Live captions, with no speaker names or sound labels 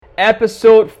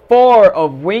Episode 4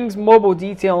 of Wings Mobile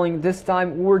Detailing. This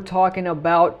time we're talking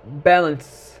about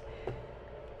balance.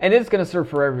 And it's going to serve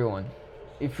for everyone.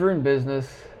 If you're in business,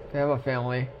 if you have a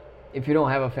family, if you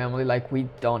don't have a family, like we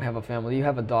don't have a family, you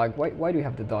have a dog. Why do you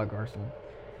have the dog, Arsenal?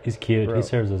 He's cute. Bro, he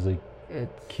serves as a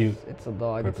cute. It's a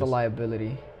dog. Purpose. It's a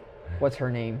liability. What's her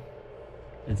name?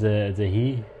 It's a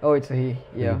he. Oh, it's a he.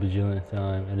 Yeah. He's a vigilant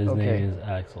time, and his name is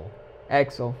Axel.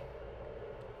 Axel.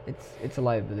 It's a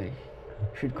liability.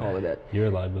 Should call it that. You're a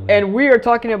liability. And we are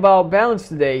talking about balance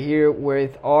today here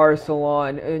with our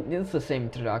salon. It's the same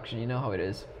introduction. You know how it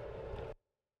is.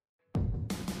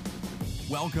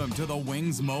 Welcome to the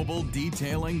Wings Mobile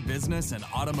Detailing Business and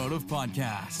Automotive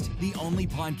Podcast, the only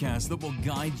podcast that will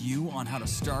guide you on how to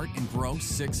start and grow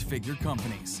six-figure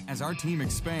companies. As our team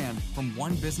expand from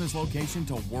one business location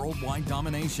to worldwide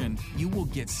domination, you will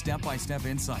get step-by-step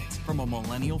insights from a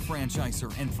millennial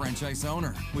franchisor and franchise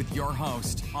owner with your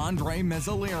host, Andre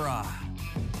Mezzalera.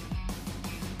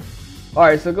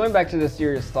 Alright, so going back to the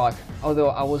serious talk,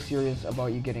 although I was serious about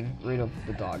you getting rid of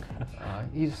the dog.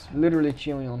 He's literally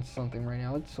chewing on something right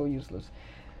now. It's so useless.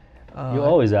 You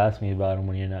always ask me about him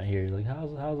when you're not here. You're like, how's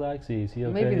Axie? Is he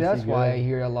okay? Maybe that's why I good?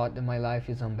 hear a lot that my life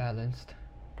is unbalanced.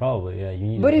 Probably, yeah. You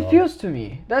need. But a it dog. feels to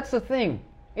me. That's the thing.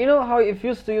 You know how it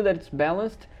feels to you that it's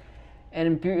balanced?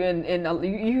 And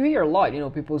you hear a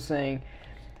lot, people saying,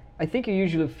 I think you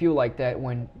usually feel like that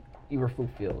when you are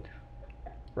fulfilled,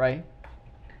 right?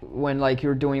 When like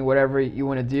you're doing whatever you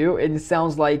want to do, and it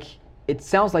sounds like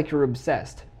you're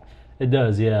obsessed. It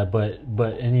does, yeah.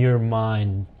 But in your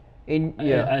mind,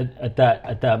 at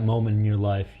that moment in your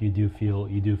life, you do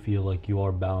feel like you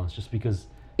are balanced, just because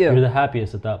you're the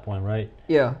happiest at that point, right?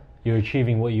 Yeah. You're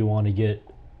achieving what you want to get.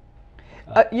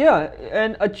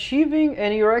 And achieving,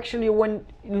 and you're actually when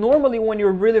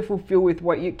you're really fulfilled with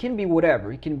what you can be,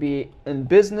 whatever it can be in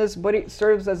business, but it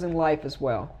serves as in life as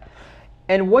well.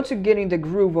 And once you get in the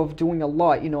groove of doing a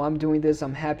lot, I'm doing this,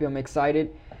 I'm happy, I'm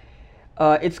excited,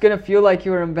 it's going to feel like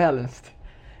you're imbalanced.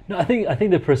 No, I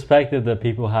think the perspective that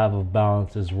people have of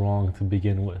balance is wrong to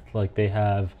begin with. Like they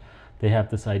have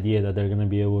this idea that they're going to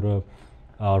be able to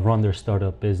run their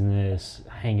startup business,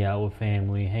 hang out with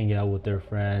family, hang out with their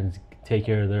friends, take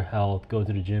care of their health, go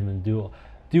to the gym and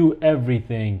do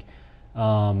everything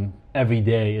every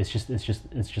day. It's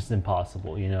just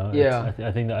impossible, Yeah.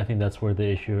 I think that's where the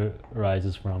issue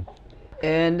arises from.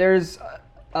 And there's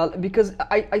because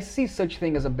I see such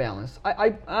thing as a balance.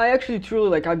 I actually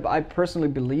truly I personally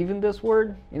believe in this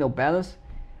word, balance.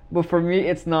 But for me,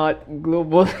 it's not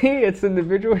globally, it's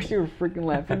individual. You're freaking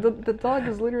laughing. The dog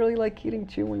is literally like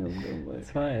chewing on them.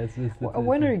 It's fine.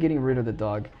 When are you getting rid of the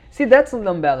dog? See, that's an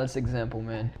unbalanced example,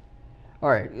 man. All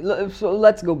right, so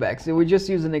let's go back. So we just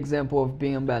use an example of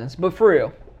being unbalanced. But for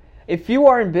real, if you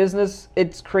are in business,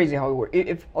 it's crazy how it works.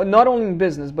 If not only in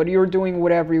business, but you're doing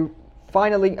whatever, you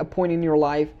finally a point in your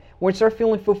life when you start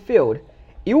feeling fulfilled,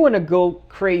 you want to go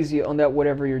crazy on that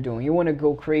whatever you're doing. You want to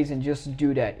go crazy and just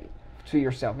do that to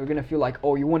yourself. You're going to feel like,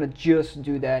 you want to just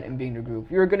do that and be in the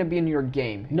group. You're going to be in your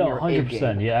game. No,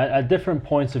 100%. Yeah, at different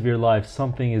points of your life,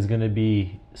 some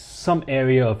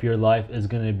area of your life is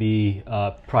going to be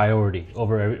priority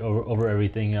over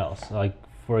everything else. Like,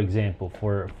 for example,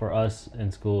 for us in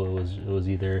school, it was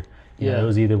either it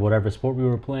was either whatever sport we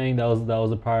were playing that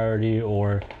was a priority,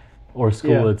 or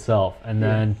school itself, and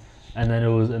then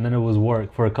it was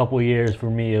work. For a couple of years, for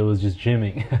me, it was just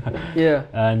gymming. Yeah.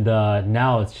 And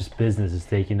now it's just business is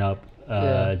taking up.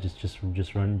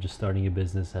 Just starting a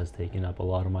business has taken up a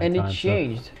lot of my time. And it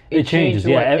changed. So it changes.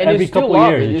 Yeah, and every couple of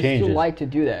years it changes. You still like to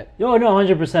do that. No,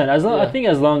 100%. I think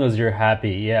as long as you're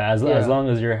happy. Yeah, as long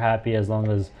as you're happy, as long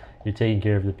as you're taking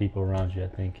care of the people around you, I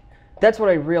think. That's what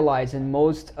I realized in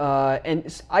most,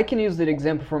 and I can use that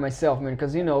example for myself, man,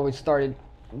 because we started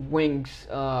Wings.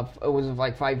 It was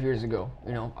like 5 years ago.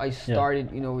 I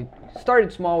started. We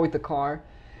started small with the car,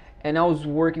 and I was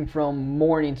working from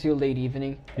morning till late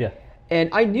evening. Yeah. And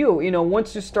I knew,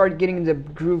 once you start getting in the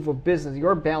groove of business,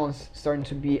 your balance starting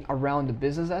to be around the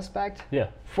business aspect. Yeah.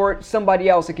 For somebody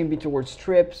else, it can be towards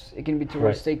trips. It can be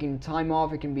towards taking time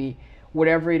off. It can be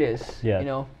whatever it is.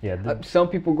 Yeah. Yeah. Some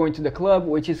people going to the club,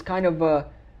 which is kind of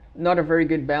not a very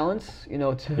good balance,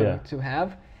 to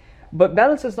have. But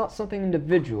balance is not something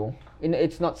individual.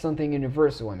 It's not something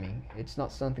universal. I mean, it's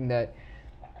not something that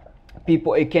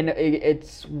people.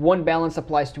 It's one balance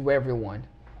applies to everyone.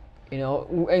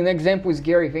 An example is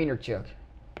Gary Vaynerchuk.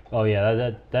 Oh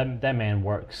yeah, that man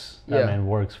works. That man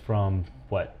works from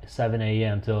 7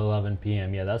 a.m. till 11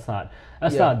 p.m. Yeah, that's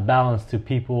not balanced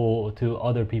to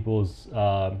other people's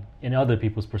in other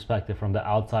people's perspective from the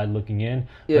outside looking in.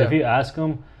 Yeah. But if you ask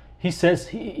him, He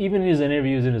says, even in his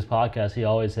interviews in his podcast, he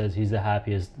always says he's the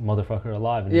happiest motherfucker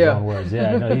alive in his own words.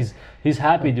 Yeah, no, he's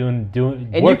happy doing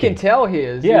and working. You can tell he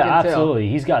is. Yeah, absolutely.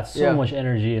 He's got so much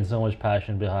energy and so much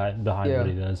passion behind what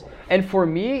he does. And for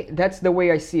me, that's the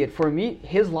way I see it. For me,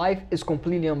 his life is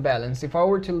completely unbalanced. If I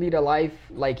were to lead a life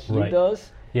like he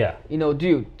does, you know,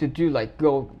 like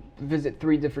go visit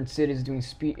 3 different cities doing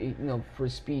for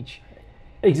speech.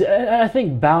 I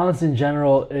think balance in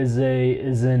general is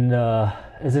an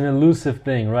elusive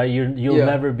thing, right? You'll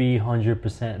never be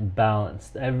 100%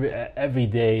 balanced. Every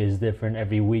day is different.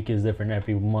 Every week is different.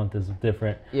 Every month is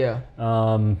different. Yeah.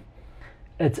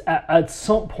 It's at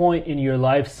some point in your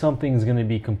life, something's going to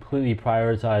be completely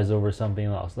prioritized over something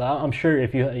else. I'm sure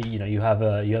if you have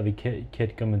a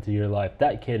kid come into your life,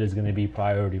 that kid is going to be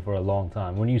priority for a long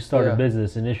time. When you start a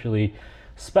business initially,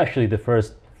 especially the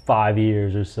first 5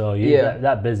 years or so,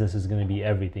 that business is going to be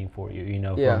everything for you. You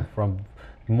know, from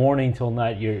morning till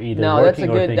night, you're either working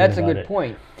or thinking that's a about good it.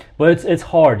 point. But it's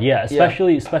hard,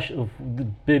 especially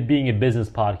being a business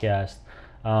podcast.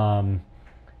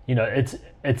 You know, it's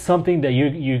something that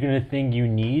you're gonna think you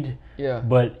need,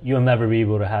 but you'll never be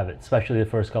able to have it, especially the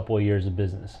first couple of years of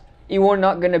business. You are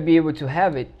not gonna be able to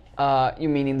have it. You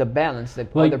mean in the balance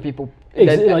that other people, in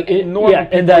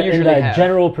that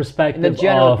general perspective. In the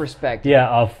general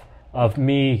perspective, of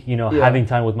me, you know, having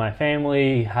time with my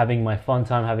family, having my fun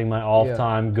time, having my off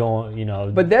time, going, you know.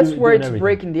 But that's where it's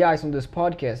breaking the ice on this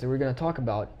podcast that we're going to talk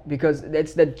about, because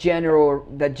it's that general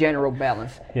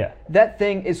balance. Yeah. That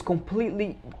thing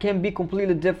can be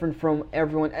completely different from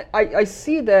everyone. I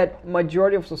see that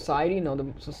majority of society, you know,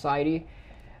 the society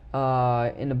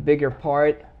in a bigger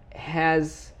part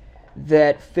has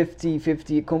that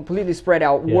 50-50 completely spread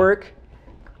out work,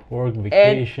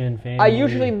 vacation, family. I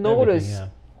usually notice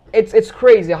it's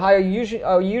crazy how I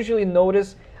usually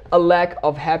notice a lack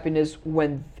of happiness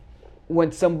when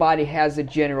somebody has a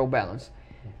general balance.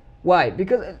 Why?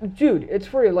 Because, dude, it's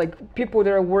for you. Like, people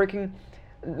that are working,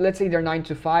 let's say they're 9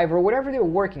 to 5 or whatever they're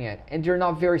working at, and they're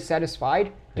not very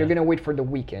satisfied, they're gonna wait for the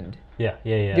weekend.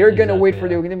 They're gonna wait for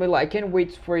the weekend. But like, I can't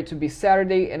wait for it to be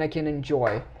Saturday and I can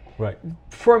enjoy. Right.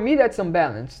 For me, that's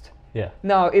unbalanced. Yeah.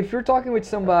 Now, if you're talking with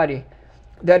somebody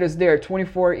that is there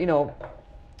 24, you know,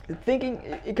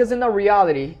 thinking, because in our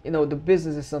reality, you know, the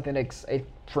business is something that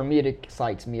for me, it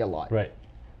excites me a lot. Right.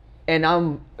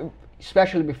 And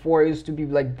especially before, I used to be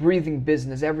like breathing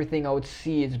business. Everything I would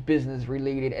see is business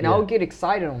related, and I would get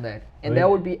excited on that, and that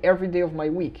would be every day of my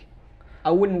week. I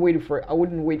wouldn't wait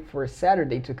for a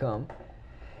Saturday to come.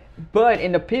 But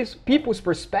in the people's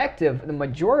perspective, the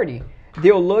majority,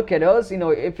 they'll look at us, you know,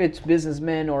 if it's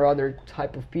businessmen or other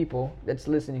type of people that's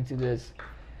listening to this,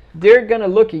 they're gonna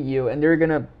look at you and they're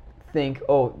gonna think,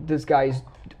 oh, this guy's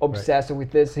obsessed with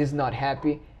this, he's not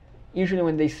happy. Usually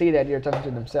when they say that, they're talking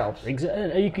to themselves.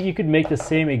 Exactly. You could make the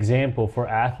same example for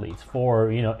athletes.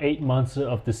 For 8 months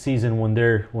of the season when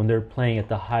they're playing at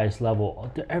the highest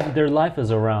level, their life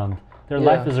is around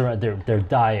their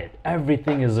diet.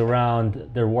 Everything is around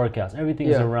their workouts. Everything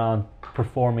is around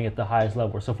performing at the highest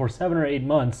level. So for 7 or 8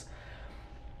 months,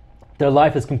 their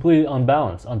life is completely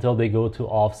unbalanced until they go to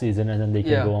off season, and then they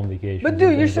can go on vacation. But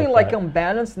dude, you're saying like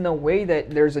unbalanced in a way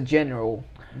that there's a general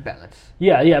balance.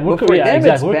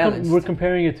 Exactly. We're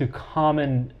comparing it to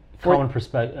common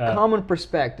perspective. Common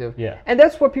perspective. Yeah. And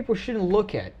that's what people shouldn't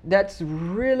look at. That's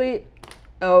really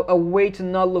a way to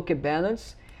not look at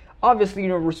balance. Obviously,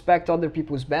 respect other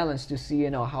people's balance to see,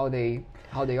 how they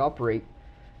operate.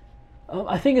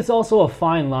 I think it's also a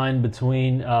fine line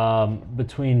between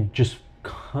just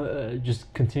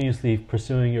continuously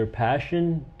pursuing your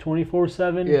passion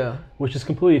 24/7, which is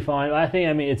completely fine.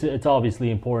 I mean it's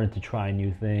obviously important to try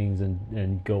new things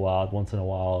and go out once in a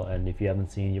while, and if you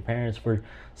haven't seen your parents for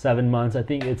 7 months, I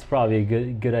think it's probably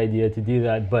a good idea to do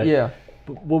that. But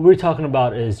what we're talking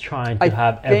about is trying to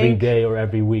have every day or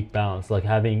every week balance, like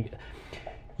having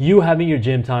your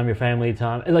gym time, your family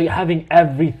time, and like having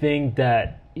everything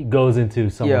that goes into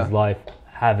someone's life,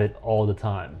 have it all the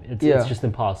time. It's just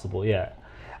impossible.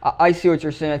 I see what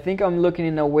you're saying. I think I'm looking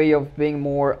in a way of being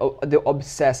more the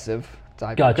obsessive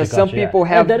type. Because some people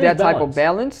have that type of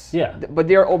balance, but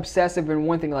they're obsessive in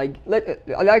one thing. Like,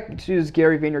 I like to use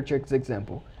Gary Vaynerchuk's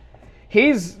example.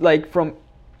 He's like from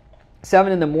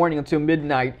 7 in the morning until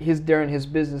midnight, he's there in his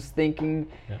business thinking,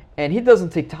 and he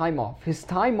doesn't take time off. His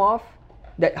time off,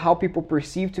 that how people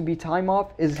perceive to be time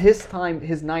off, is his time,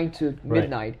 his 9 to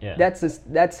midnight.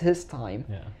 That's his time.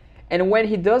 And when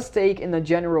he does take in a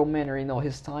general manner,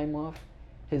 his time off,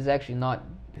 he's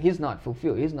not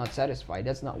fulfilled. He's not satisfied.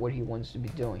 That's not what he wants to be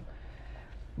doing.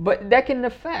 But that can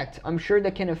affect, I'm sure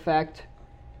that can affect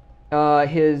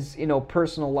his,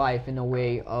 personal life in a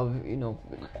way of,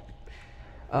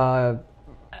 uh,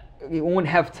 he won't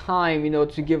have time,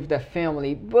 to give that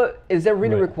family. But is that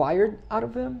really Right. required out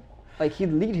of him? Like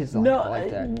he'd lead his life No, like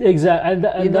that. exactly,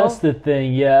 and that's know? the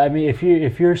thing. Yeah, I mean,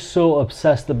 if you're so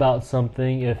obsessed about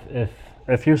something,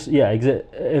 if you're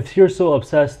if you're so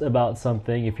obsessed about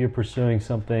something, if you're pursuing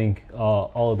something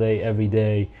all day, every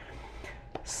day,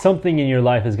 something in your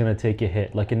life is going to take a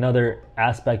hit. Like another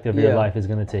aspect of your Yeah. life is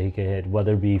going to take a hit,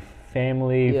 whether it be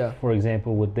family, Yeah. for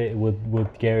example, with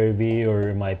Gary Vee, or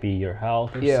it might be your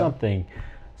health or Yeah. something.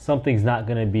 Something's not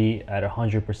going to be at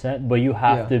 100%, but you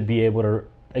have Yeah. to be able to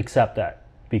accept that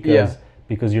because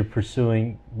you're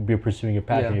pursuing your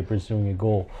passion, Yeah. you're pursuing a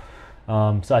goal.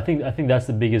 So I think that's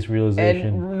the biggest realization.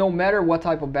 And no matter what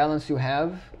type of balance you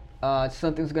have,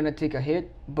 something's gonna take a hit.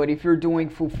 But if you're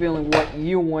fulfilling what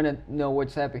you want to know,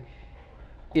 what's happy,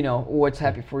 what's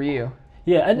happy for you.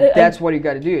 Yeah, and That's what you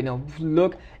got to do.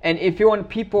 Look, and if you want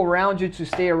people around you to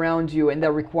stay around you, and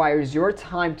that requires your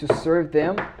time to serve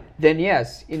them, then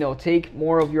yes, take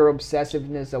more of your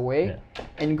obsessiveness away,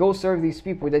 and go serve these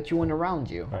people that you want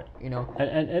around you. Right.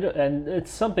 And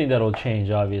it's something that'll change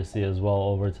obviously as well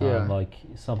over time. Yeah. Like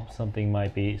something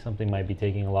might be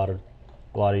taking a lot of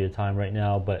your time right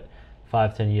now, but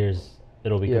 5-10 years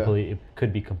it'll be it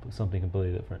could be something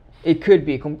completely different. It could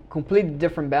be completely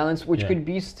different balance, which could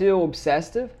be still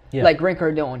obsessive. Yeah. Like Grant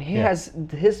Cardone, he has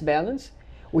his balance,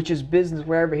 which is business.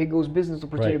 Wherever he goes, business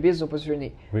opportunity, Right. business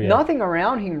opportunity. Yeah. Nothing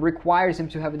around him requires him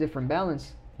to have a different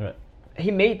balance. Right.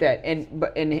 He made that,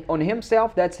 and on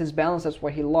himself, that's his balance. That's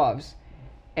what he loves,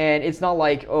 and it's not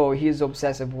like, oh, he's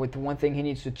obsessive with one thing. He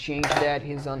needs to change that.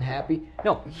 He's unhappy.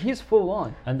 No, he's full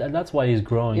on. And that's why he's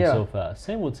growing Yeah. so fast.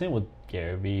 Same with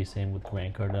Gary Vee, same with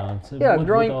Grant Cardone,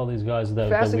 Growing with all these guys that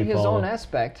Fast we in his follow. own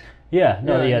aspect. Yeah,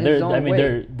 no, Yeah, in his own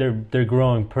way. they're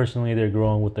growing personally. They're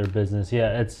growing with their business.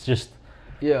 Yeah, it's just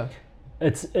Yeah.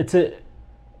 it's a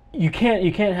you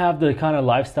can't have the kind of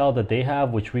lifestyle that they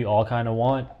have, which we all kind of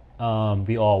want.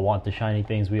 We all want the shiny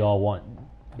things. We all want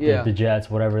the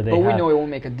jets, whatever they But have. we know it won't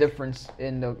make a difference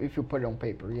if you put it on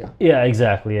paper. Yeah. Yeah,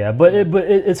 exactly. Yeah, but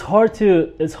it's hard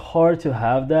to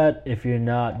have that if you're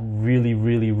not really,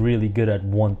 really, really good at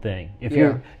one thing. If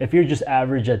you're just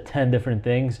average at 10 different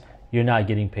things, you're not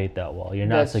getting paid that well. You're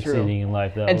not That's succeeding true. in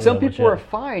life that And that some much people are yet.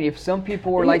 fine. If some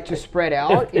people would like to spread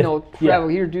out, if- travel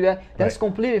here, do that, that's Right.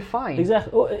 completely fine.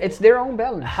 Exactly. Well, It's their own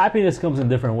balance. happiness comes in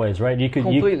different ways, right?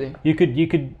 Completely. You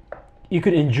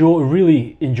could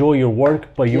really enjoy your work,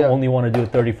 but you Yeah. only want to do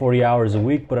it 30-40 hours a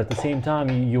week, but at the same time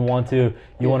you want to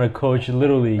coach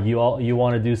Little League, you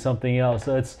want to do something else.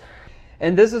 So it's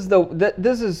And this is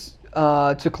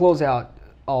to close out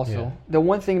also. Yeah. The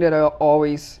one thing that I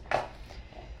always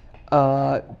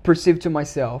perceive to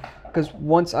myself, because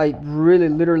once I really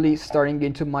literally starting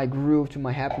into my groove, to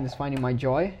my happiness, finding my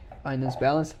joy in this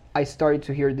balance, I started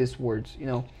to hear these words,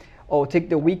 oh, take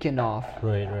the weekend off.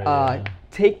 right.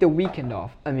 Take the weekend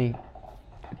off. I mean,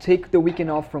 take the weekend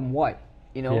off from what?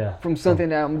 Yeah. From something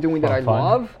that I'm doing that I Fun.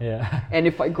 love. Yeah. And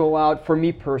if I go out, for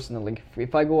me personally,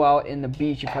 if I go out in the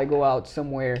beach, if I go out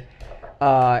somewhere,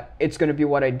 it's going to be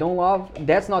what I don't love.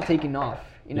 That's not taking off,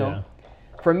 Yeah.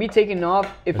 For me, taking off,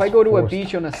 if It's I go to a forced.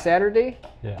 beach on a Saturday,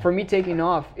 Yeah. for me, taking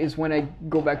off is when I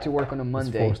go back to work on a It's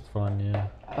Monday. forced fun,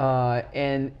 yeah.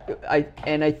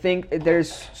 And I think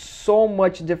there's so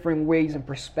much different ways and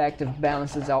perspective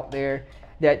balances out there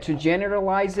that to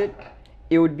generalize it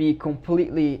would be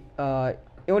completely,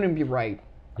 it wouldn't be right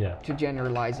Yeah. to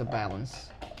generalize a balance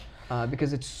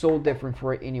because it's so different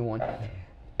for anyone.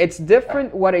 It's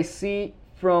different what I see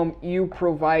from you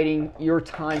providing your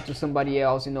time to somebody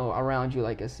else, around you,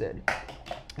 like I said.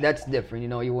 That's different,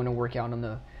 you want to work out on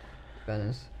the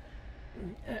balance.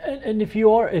 And if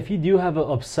you do have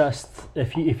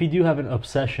an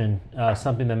obsession,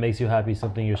 something that makes you happy,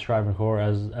 something you're striving for,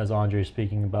 as Andre is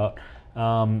speaking about,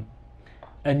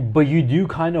 but you do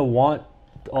kind of want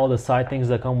all the side things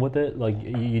that come with it, like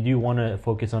you do want to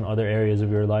focus on other areas of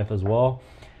your life as well.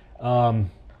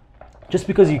 Just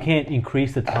because you can't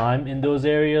increase the time in those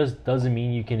areas doesn't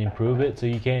mean you can improve it. So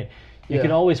you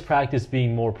can always practice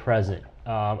being more present.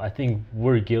 I think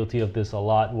we're guilty of this a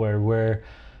lot, where we're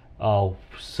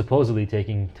supposedly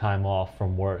taking time off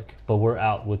from work, but we're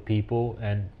out with people,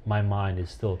 and my mind is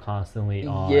still constantly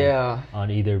on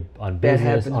either on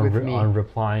business, happens with me. on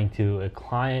replying to a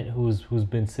client who's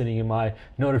been sitting in my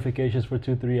notifications for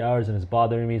 2-3 hours and it's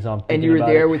bothering me. So I'm thinking And you're about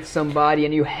there it. with somebody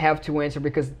and you have to answer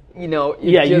because you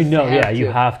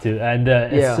have to,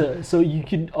 and so you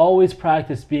can always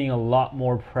practice being a lot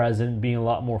more present, being a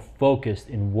lot more focused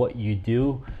in what you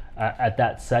do at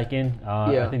that second.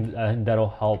 I think that'll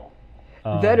help.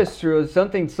 That is true.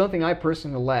 Something I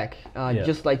personally lack. Yeah.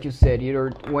 Just like you said,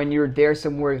 when you're there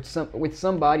somewhere with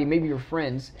somebody, maybe your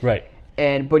friends, Right.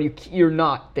 but you're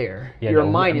not there. Yeah, Your no,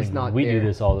 mind I is mean, not we there. do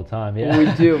this all the time. Yeah,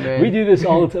 We do, man. We do this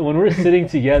all the time when we're sitting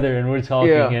together and we're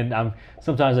talking. Yeah. And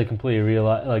sometimes I completely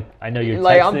realize, like, I know you're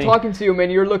Like texting, I'm talking to you,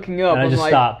 man. You're looking up. and I I'm just like,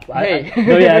 stop. Hey.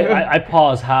 I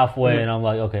pause halfway and I'm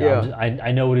like, okay, Yeah.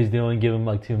 I know what he's doing. Give him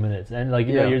like 2 minutes. And like,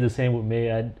 you know, Yeah. you're the same with me.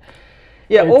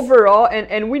 Yeah, It's- overall,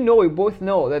 and we both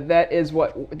know that is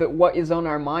what is on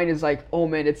our mind is like, oh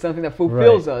man, it's something that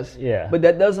fulfills Right, us. yeah. But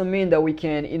that doesn't mean that we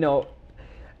can,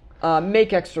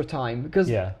 make extra time because,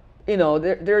 Yeah.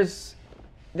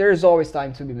 there's always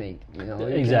time to be made. You can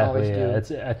Exactly. always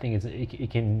do. Yeah. I think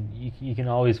you can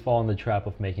always fall in the trap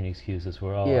of making excuses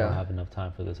where I Yeah. don't have enough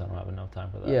time for this. I don't have enough time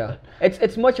for that. Yeah, But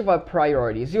it's much about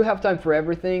priorities. You have time for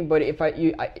everything, but if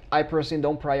I personally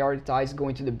don't prioritize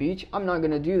going to the beach, I'm not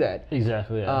gonna do that.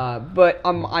 exactly. Yeah. But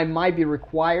I might be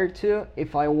required to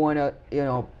if I wanna,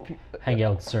 hang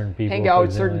out with certain people. hang for out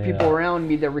with certain example, people yeah. around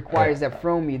me that requires that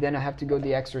from me, then I have to go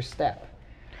the extra step.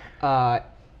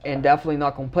 And definitely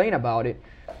not complain about it.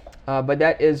 But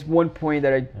that is one point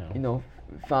that I,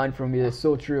 found from you that's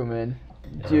so true, man.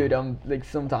 Dude, I'm like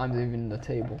sometimes even the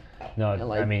table. No, and,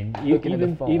 like, I mean looking at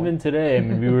the phone. even today. I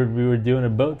mean, we were doing a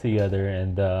boat together,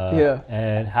 and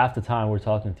and half the time we're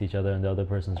talking to each other, and the other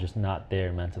person's just not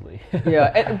there mentally.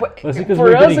 Yeah, but It's because for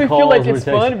we're us, getting we feel like calls, it's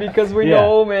we're fun texting. because we Yeah.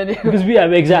 know, man. Because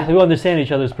exactly, we understand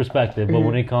each other's perspective, but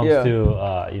when it comes Yeah.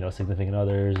 to significant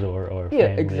others or Yeah,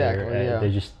 family, exactly, yeah.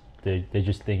 they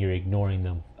just think you're ignoring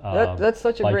them. That's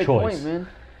such a by great choice. point, man.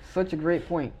 Such a great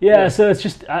point. Yeah, so it's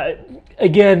just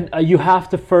you have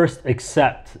to first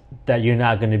accept that you're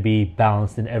not going to be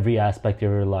balanced in every aspect of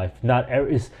your life.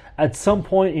 At some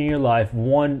point in your life,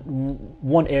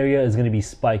 one area is going to be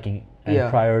spiking and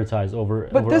Yeah. prioritized over.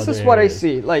 But over this other is what I areas.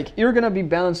 see. Like, you're gonna be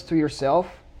balanced to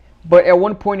yourself, but at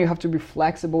one point you have to be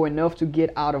flexible enough to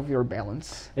get out of your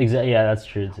balance. Exactly. Yeah, that's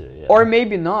true too. Yeah. Or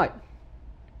maybe not.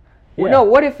 Yeah. No,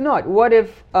 what if not? What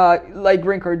if, like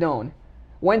Grant Cardone,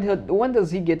 when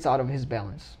does he get out of his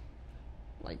balance?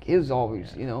 Like, he's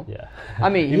always, Yeah. I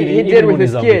mean, Even- he even did with when his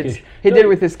he's on kids. vacation. He No, did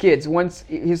with his kids. Once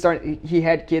he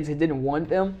had kids, he didn't want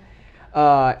them.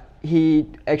 He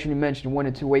actually mentioned he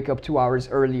wanted to wake up 2 hours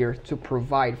earlier to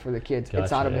provide for the kids. It's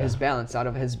Gotcha, out of yeah. his balance, out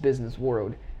of his business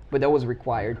world. But that was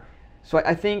required. So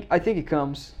I think it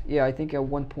comes. Yeah, I think at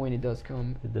one point it does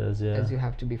come. It does. Yeah. As you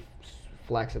have to be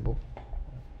flexible.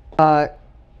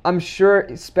 I'm sure,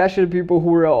 especially people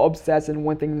who are obsessed in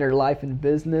one thing in their life and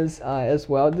business as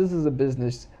well. This is a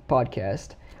business podcast,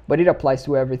 but it applies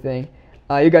to everything.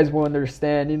 You guys will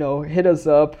understand. Hit us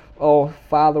up,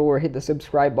 follow or hit the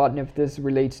subscribe button if this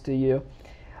relates to you.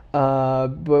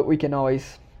 But we can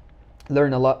always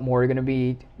learn a lot more. We're gonna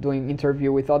be doing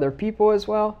interview with other people as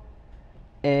well.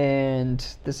 And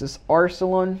this is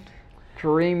Arsalan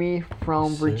Karimi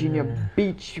from Yes, Virginia sir.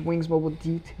 Beach, Wings Mobile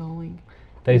Detailing.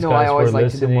 Thanks, I guys, always for like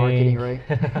listening. to do marketing,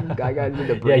 right? I gotta do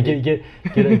the Yeah, branding.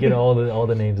 get all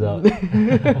the names out.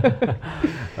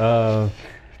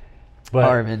 But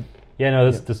All right, man. yeah,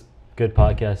 no, this good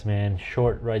podcast, man.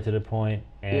 Short, right to the point,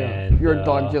 and Your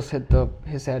dog just hit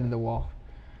his head in the wall.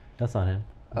 That's not him.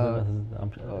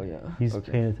 Oh yeah. He's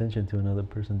Okay. paying attention to another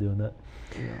person doing that.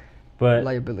 Yeah. But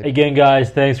Liability. again, guys,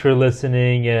 thanks for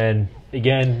listening, and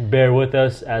again, bear with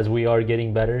us as we are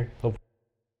getting better. Hopefully